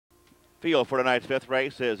Field for tonight's fifth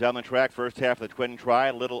race is on the track. First half of the twin try,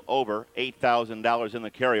 a little over $8,000 in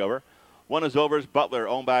the carryover. One is Over's Butler,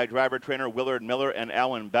 owned by driver-trainer Willard Miller and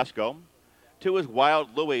Alan Besco. Two is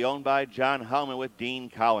Wild Louie, owned by John Hellman with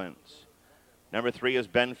Dean Collins. Number 3 is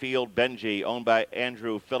Benfield Benji, owned by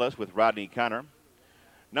Andrew Phillis with Rodney Connor.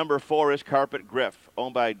 Number 4 is Carpet Griff,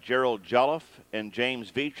 owned by Gerald Jolliffe and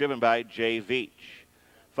James Veach, driven by Jay Veach.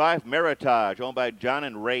 5, Meritage, owned by John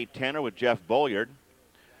and Ray Tanner with Jeff Bolliard.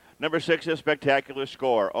 Number 6 is Spectacular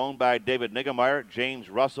Score, owned by David Niggemeyer,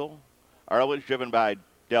 James Russell, Arledge, driven by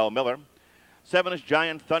Del Miller. 7 is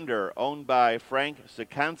Giant Thunder, owned by Frank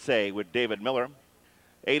Sikanse with David Miller.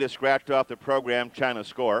 8 is scratched off the program, China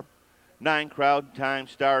Score. 9, Crowd Time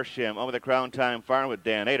Star Shim, owned by the Crown Time Farm with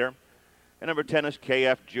Dan Ader. And number 10 is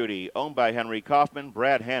KF Judy, owned by Henry Kaufman.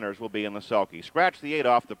 Brad Hanners will be in the sulky. Scratch the 8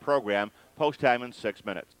 off the program, post time in 6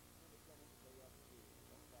 minutes.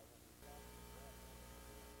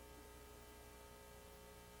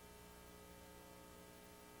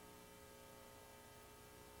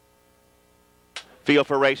 Field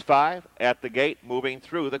for race 5 at the gate, moving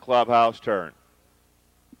through the clubhouse turn.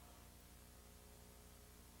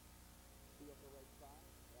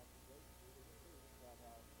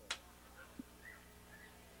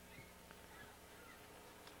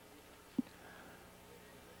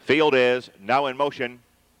 Field is now in motion.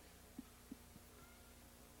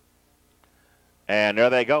 And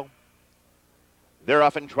there they go. They're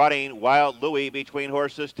off and trotting. Wild Louie between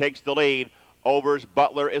horses takes the lead. Over's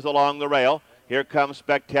Butler is along the rail. Here comes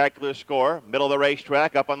Spectacular Score, middle of the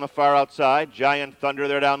racetrack, up on the far outside. Giant Thunder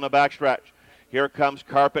there down the backstretch. Here comes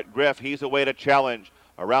Carpet Griff. He's away to challenge.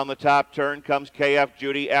 Around the top turn comes KF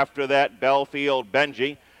Judy. After that, Belfield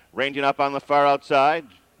Benji. Ranging up on the far outside.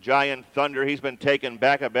 Giant Thunder, he's been taken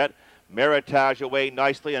back a bit. Meritage away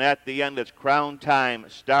nicely, and at the end it's Crown Time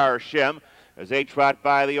Star Shim. As they trot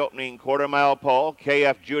by the opening quarter-mile pole,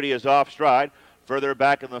 KF Judy is off stride. Further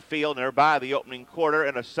back in the field, and they're by the opening quarter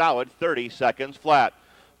in a solid 30 seconds flat.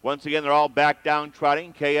 Once again, they're all back down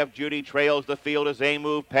trotting. KF Judy trails the field as they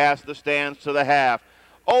move past the stands to the half.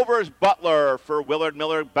 Over's Butler for Willard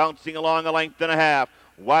Miller, bouncing along a length and a half.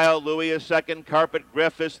 Wild Louie is second. Carpet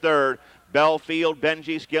Griff is third. Belfield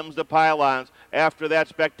Benji skims the pylons. After that,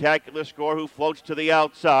 Spectacular Score, who floats to the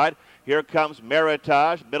outside. Here comes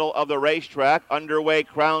Meritage, middle of the racetrack. Underway,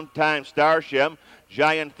 Crown Time Starship.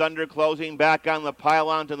 Giant Thunder closing back on the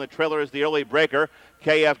pylons, and the trailer is the early breaker.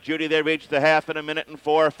 KF Judy, they reach the half in a minute and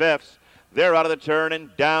 4/5. They're out of the turn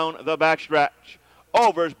and down the backstretch.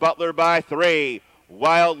 Over's Butler by 3.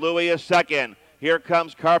 Wild Louie is second. Here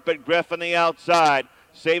comes Carpet Griff on the outside.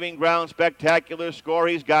 Saving ground, Spectacular Score.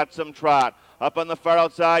 He's got some trot. Up on the far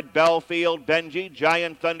outside, Belfield Benji.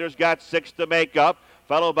 Giant Thunder's got 6 to make up.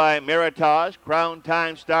 Followed by Meritage, Crown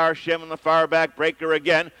Time Star Shim in the far back breaker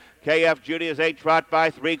again. KF Judy as they trot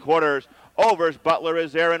by 3/4. Over's Butler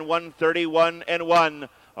is there in 1:31.1.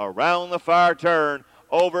 Around the far turn,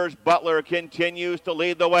 Over's Butler continues to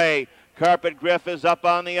lead the way. Carpet Griff is up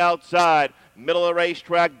on the outside. Middle of the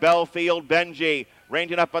racetrack, Belfield Benji.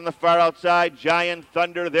 Ranging up on the far outside, Giant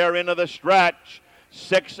Thunder there into the stretch.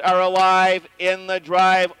 6 are alive in the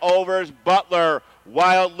drive. Over's Butler.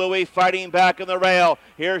 Wild Louie fighting back in the rail.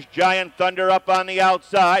 Here's Giant Thunder up on the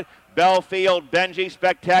outside. Belfield Benji,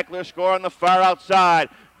 Spectacular Score on the far outside.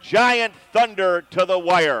 Giant Thunder to the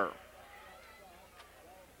wire.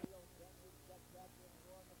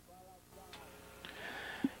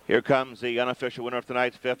 Here comes the unofficial winner of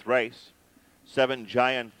tonight's 5th race. 7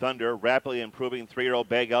 Giant Thunder, rapidly improving 3-year-old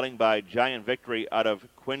bay gelding by Giant Victory out of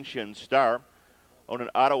Quinshin Star. Owned in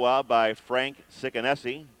Ottawa by Frank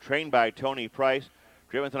Sicanesi, trained by Tony Price.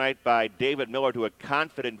 Driven tonight by David Miller to a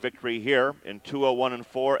confident victory here in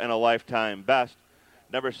 2:01.4 and a lifetime best.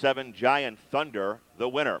 Number 7, Giant Thunder, the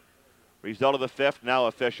winner. Result of the 5th, now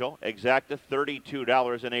official. Exacta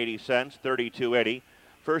 $32.80, $32.80.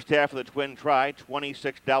 First half of the twin try,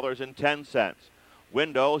 $26.10.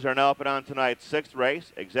 Windows are now up and on tonight's 6th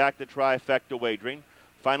race. Exacta trifecta wagering.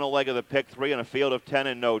 Final leg of the pick 3 in a field of 10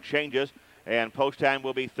 and no changes. And post time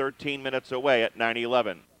will be 13 minutes away at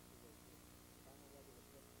 9:11.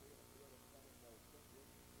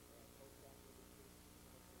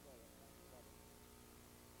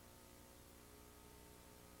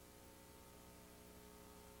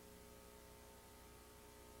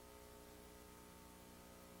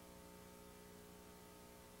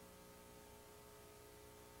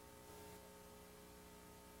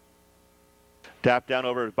 Tap down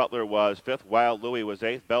over Butler was 5th. Wild Louie was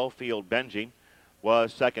 8th. Belfield Benji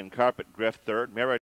was 2nd. Carpet Griff 3rd.